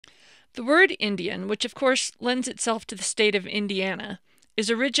The word Indian, which of course lends itself to the state of Indiana, is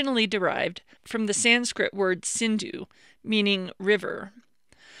originally derived from the Sanskrit word Sindhu, meaning river.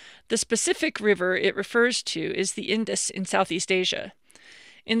 The specific river it refers to is the Indus in Southeast Asia.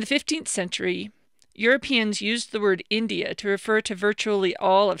 In the 15th century, Europeans used the word India to refer to virtually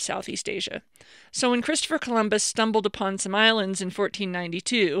all of Southeast Asia. So when Christopher Columbus stumbled upon some islands in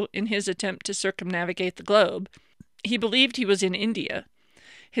 1492 in his attempt to circumnavigate the globe, he believed he was in India.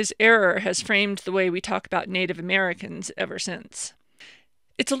 His error has framed the way we talk about Native Americans ever since.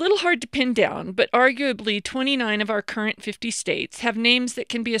 It's a little hard to pin down, but arguably 29 of our current 50 states have names that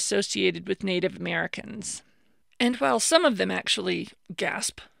can be associated with Native Americans. And while some of them actually,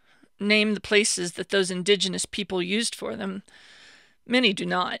 name the places that those indigenous people used for them, many do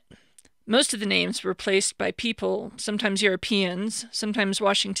not. Most of the names were placed by people, sometimes Europeans, sometimes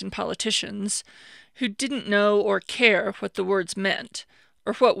Washington politicians, who didn't know or care what the words meant,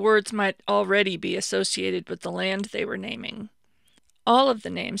 or what words might already be associated with the land they were naming. All of the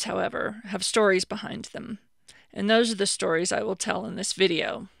names, however, have stories behind them, and those are the stories I will tell in this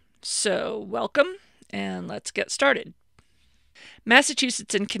video. So, welcome, and let's get started.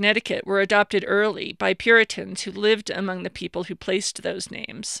 Massachusetts and Connecticut were adopted early by Puritans who lived among the people who placed those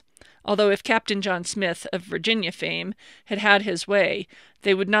names. Although if Captain John Smith of Virginia fame had had his way,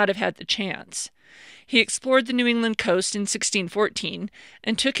 they would not have had the chance. He explored the New England coast in 1614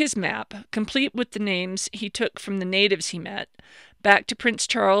 and took his map, complete with the names he took from the natives he met, back to Prince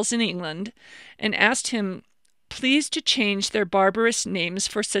Charles in England and asked him please to change their barbarous names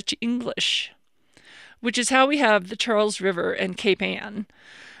for such English, which is how we have the Charles River and Cape Ann.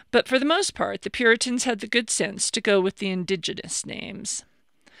 But for the most part, the Puritans had the good sense to go with the indigenous names.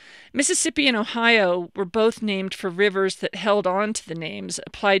 Mississippi and Ohio were both named for rivers that held on to the names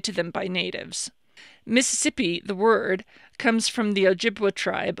applied to them by natives. Mississippi, the word, comes from the Ojibwa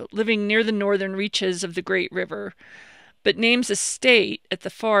tribe living near the northern reaches of the Great River, but names a state at the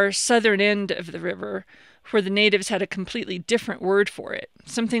far southern end of the river where the natives had a completely different word for it,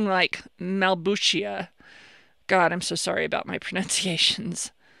 something like Malbutia. God, I'm so sorry about my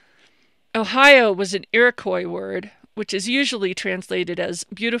pronunciations. Ohio was an Iroquois word, which is usually translated as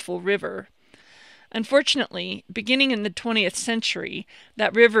beautiful river. Unfortunately, beginning in the 20th century,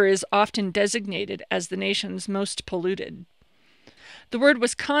 that river is often designated as the nation's most polluted. The word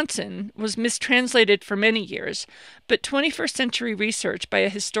Wisconsin was mistranslated for many years, but 21st century research by a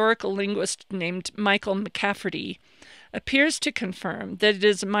historical linguist named Michael McCafferty appears to confirm that it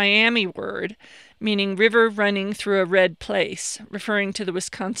is a Miami word, meaning river running through a red place, referring to the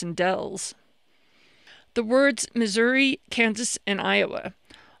Wisconsin Dells. The words Missouri, Kansas, and Iowa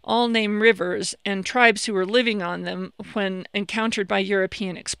all name rivers and tribes who were living on them when encountered by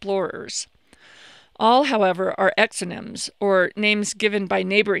European explorers. All, however, are exonyms, or names given by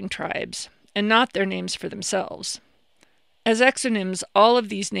neighboring tribes, and not their names for themselves. As exonyms, all of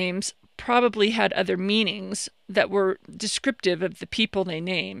these names probably had other meanings that were descriptive of the people they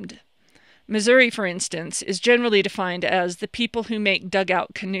named. Missouri, for instance, is generally defined as the people who make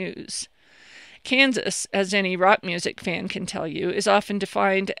dugout canoes. Kansas, as any rock music fan can tell you, is often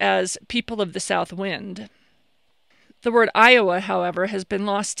defined as people of the south wind. The word Iowa, however, has been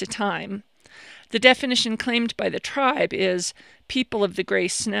lost to time. The definition claimed by the tribe is people of the gray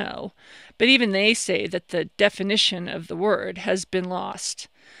snow, but even they say that the definition of the word has been lost.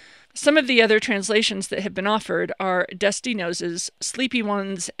 Some of the other translations that have been offered are dusty noses, sleepy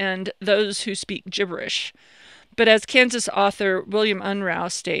ones, and those who speak gibberish. But as Kansas author William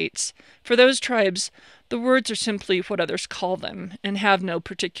Unruh states, for those tribes, the words are simply what others call them and have no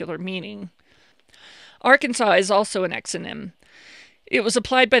particular meaning. Arkansas is also an exonym. It was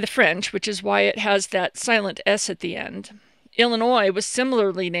applied by the French, which is why it has that silent S at the end. Illinois was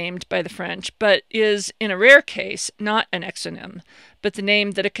similarly named by the French, but is, in a rare case, not an exonym, but the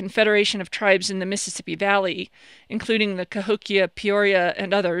name that a confederation of tribes in the Mississippi Valley, including the Cahokia, Peoria,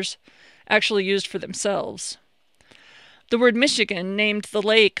 and others, actually used for themselves. The word Michigan named the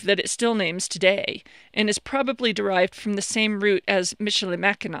lake that it still names today, and is probably derived from the same root as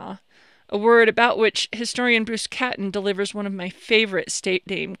Michilimackinac, a word about which historian Bruce Catton delivers one of my favorite state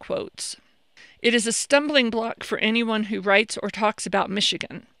name quotes. It is a stumbling block for anyone who writes or talks about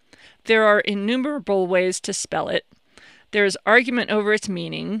Michigan. There are innumerable ways to spell it, there is argument over its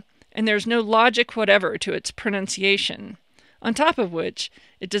meaning, and there is no logic whatever to its pronunciation. On top of which,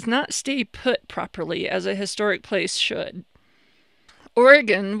 it does not stay put properly as a historic place should.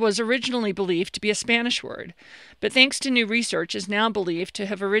 Oregon was originally believed to be a Spanish word, but thanks to new research is now believed to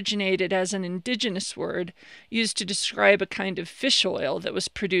have originated as an indigenous word used to describe a kind of fish oil that was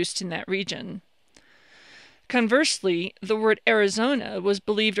produced in that region. Conversely, the word Arizona was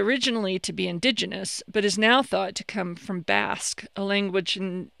believed originally to be indigenous, but is now thought to come from Basque, a language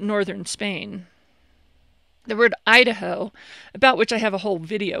in northern Spain. The word Idaho, about which I have a whole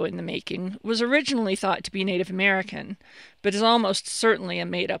video in the making, was originally thought to be Native American, but is almost certainly a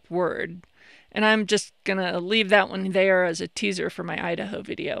made-up word. And I'm just gonna leave that one there as a teaser for my Idaho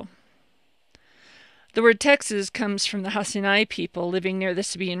video. The word Texas comes from the Hasinai people living near the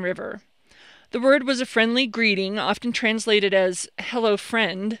Sabine River. The word was a friendly greeting, often translated as hello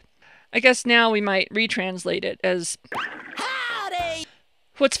friend. I guess now we might retranslate it as howdy.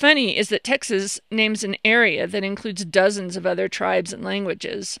 What's funny is that Texas names an area that includes dozens of other tribes and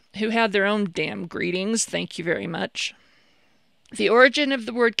languages, who had their own damn greetings, thank you very much. The origin of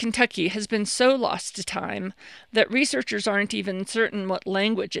the word Kentucky has been so lost to time that researchers aren't even certain what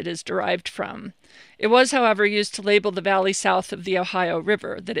language it is derived from. It was, however, used to label the valley south of the Ohio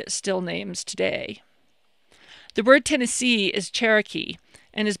River that it still names today. The word Tennessee is Cherokee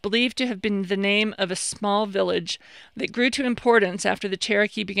and is believed to have been the name of a small village that grew to importance after the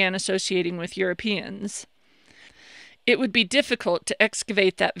Cherokee began associating with Europeans. It would be difficult to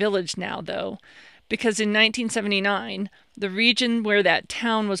excavate that village now, though, because in 1979, the region where that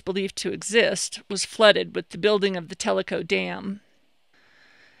town was believed to exist was flooded with the building of the Tellico Dam.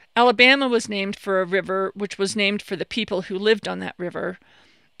 Alabama was named for a river which was named for the people who lived on that river,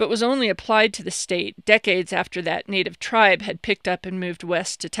 but was only applied to the state decades after that native tribe had picked up and moved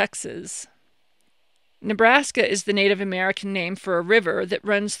west to Texas. Nebraska is the Native American name for a river that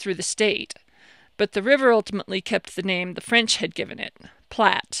runs through the state, but the river ultimately kept the name the French had given it,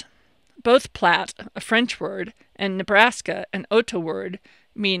 Platte. Both Platte, a French word, and Nebraska, an Oto word,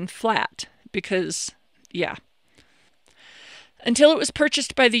 mean flat, because, yeah. Until it was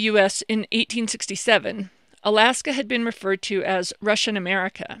purchased by the U.S. in 1867, Alaska had been referred to as Russian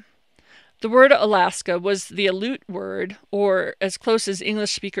America. The word Alaska was the Aleut word, or as close as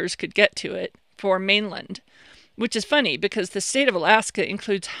English speakers could get to it, for mainland, which is funny because the state of Alaska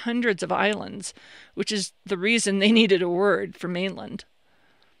includes hundreds of islands, which is the reason they needed a word for mainland.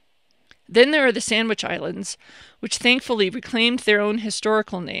 Then there are the Sandwich Islands, which thankfully reclaimed their own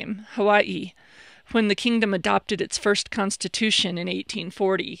historical name, Hawaii, when the kingdom adopted its first constitution in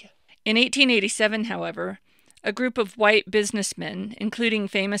 1840. In 1887, however, a group of white businessmen, including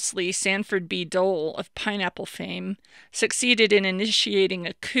famously Sanford B. Dole of pineapple fame, succeeded in initiating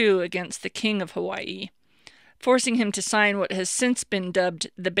a coup against the king of Hawaii, forcing him to sign what has since been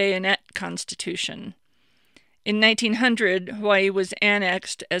dubbed the Bayonet Constitution. In 1900, Hawaii was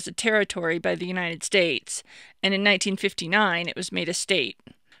annexed as a territory by the United States, and in 1959 it was made a state.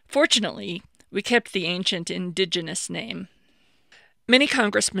 Fortunately, we kept the ancient indigenous name. Many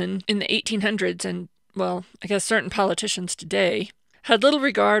congressmen in the 1800s and, well, I guess certain politicians today, had little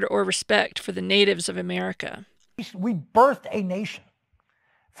regard or respect for the natives of America. We birthed a nation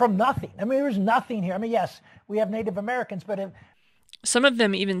from nothing. I mean, there was nothing here. I mean, yes, we have Native Americans, but some of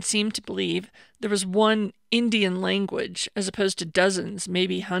them even seemed to believe there was one Indian language as opposed to dozens,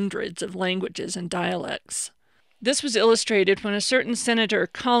 maybe hundreds of languages and dialects. This was illustrated when a certain Senator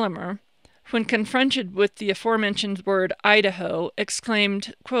Collamer, when confronted with the aforementioned word Idaho,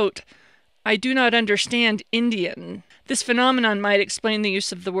 exclaimed, quote, "I do not understand Indian." This phenomenon might explain the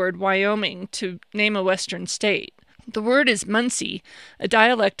use of the word Wyoming to name a western state. The word is Munsee, a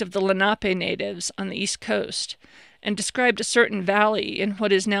dialect of the Lenape natives on the East Coast, and described a certain valley in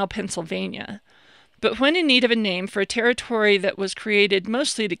what is now Pennsylvania. But when in need of a name for a territory that was created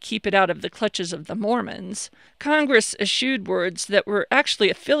mostly to keep it out of the clutches of the Mormons, Congress eschewed words that were actually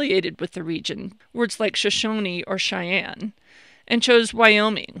affiliated with the region, words like Shoshone or Cheyenne, and chose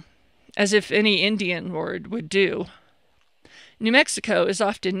Wyoming, as if any Indian word would do. New Mexico is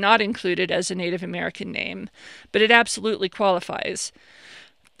often not included as a Native American name, but it absolutely qualifies.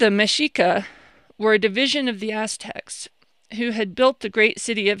 The Mexica were a division of the Aztecs, who had built the great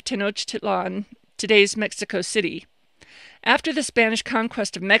city of Tenochtitlan, today's Mexico City. After the Spanish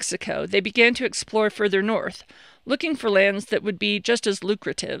conquest of Mexico, they began to explore further north, looking for lands that would be just as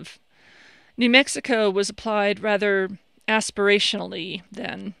lucrative. New Mexico was applied rather aspirationally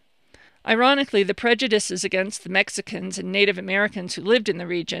then. Ironically, the prejudices against the Mexicans and Native Americans who lived in the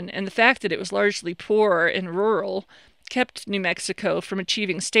region, and the fact that it was largely poor and rural, kept New Mexico from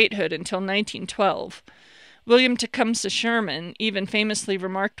achieving statehood until 1912. William Tecumseh Sherman even famously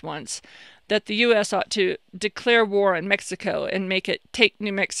remarked once that the U.S. ought to declare war on Mexico and make it take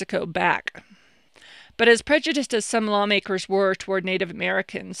New Mexico back. But as prejudiced as some lawmakers were toward Native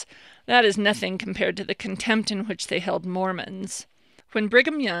Americans, that is nothing compared to the contempt in which they held Mormons. When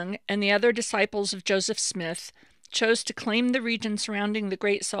Brigham Young and the other disciples of Joseph Smith chose to claim the region surrounding the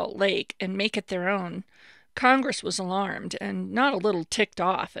Great Salt Lake and make it their own, Congress was alarmed and not a little ticked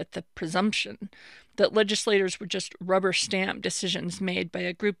off at the presumption that legislators would just rubber stamp decisions made by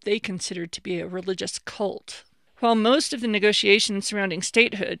a group they considered to be a religious cult. While most of the negotiations surrounding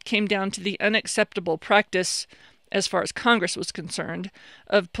statehood came down to the unacceptable practice, as far as Congress was concerned,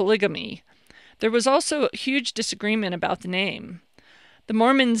 of polygamy, there was also a huge disagreement about the name. The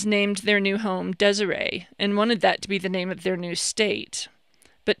Mormons named their new home Desiree and wanted that to be the name of their new state.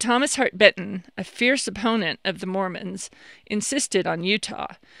 But Thomas Hart Benton, a fierce opponent of the Mormons, insisted on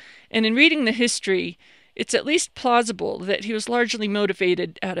Utah, and in reading the history, it's at least plausible that he was largely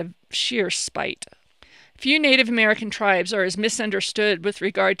motivated out of sheer spite. Few Native American tribes are as misunderstood with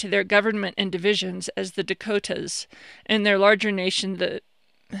regard to their government and divisions as the Dakotas and their larger nation, the...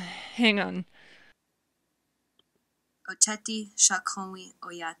 hang on. Ocheti Shakhowi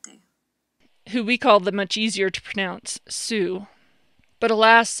Oyate, who we call the much easier to pronounce Sioux. But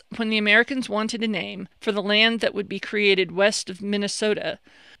alas, when the Americans wanted a name for the land that would be created west of Minnesota,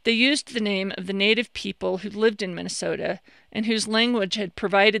 they used the name of the native people who lived in Minnesota and whose language had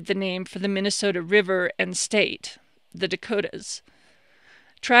provided the name for the Minnesota River and state, the Dakotas.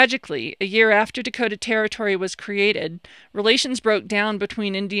 Tragically, a year after Dakota Territory was created, relations broke down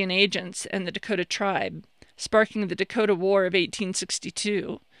between Indian agents and the Dakota tribe, sparking the Dakota War of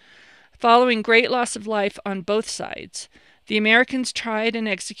 1862. Following great loss of life on both sides, the Americans tried and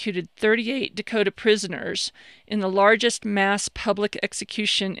executed 38 Dakota prisoners in the largest mass public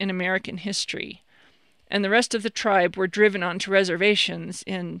execution in American history, and the rest of the tribe were driven onto reservations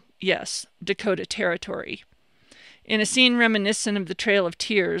in, yes, Dakota Territory. In a scene reminiscent of the Trail of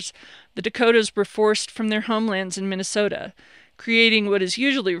Tears, the Dakotas were forced from their homelands in Minnesota, creating what is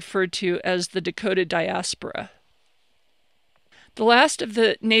usually referred to as the Dakota diaspora. The last of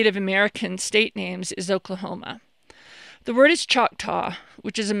the Native American state names is Oklahoma. The word is Choctaw,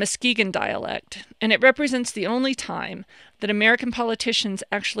 which is a Muskegon dialect, and it represents the only time that American politicians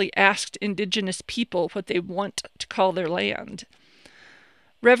actually asked indigenous people what they want to call their land.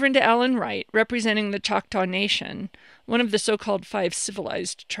 Reverend Allen Wright, representing the Choctaw Nation, one of the so-called 5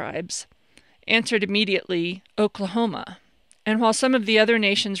 civilized tribes, answered immediately, Oklahoma. And while some of the other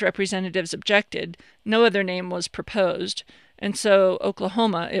nations' representatives objected, no other name was proposed, and so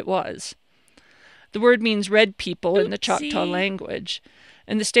Oklahoma it was. The word means red people in the Choctaw language,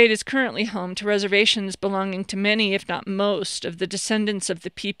 and the state is currently home to reservations belonging to many, if not most, of the descendants of the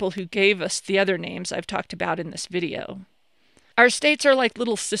people who gave us the other names I've talked about in this video. Our states are like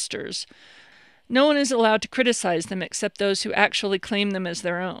little sisters. No one is allowed to criticize them except those who actually claim them as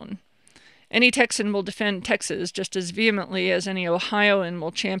their own. Any Texan will defend Texas just as vehemently as any Ohioan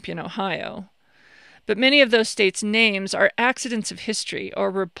will champion Ohio. But many of those states' names are accidents of history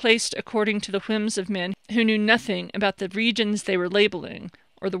or were placed according to the whims of men who knew nothing about the regions they were labeling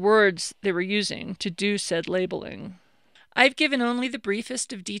or the words they were using to do said labeling. I've given only the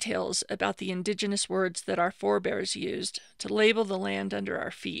briefest of details about the indigenous words that our forebears used to label the land under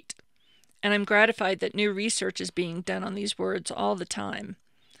our feet, and I'm gratified that new research is being done on these words all the time.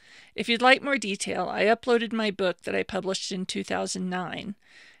 If you'd like more detail, I uploaded my book that I published in 2009.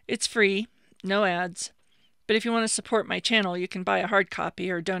 It's free, no ads, but if you want to support my channel, you can buy a hard copy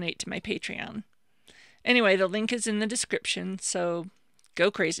or donate to my Patreon. Anyway, the link is in the description, so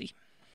go crazy.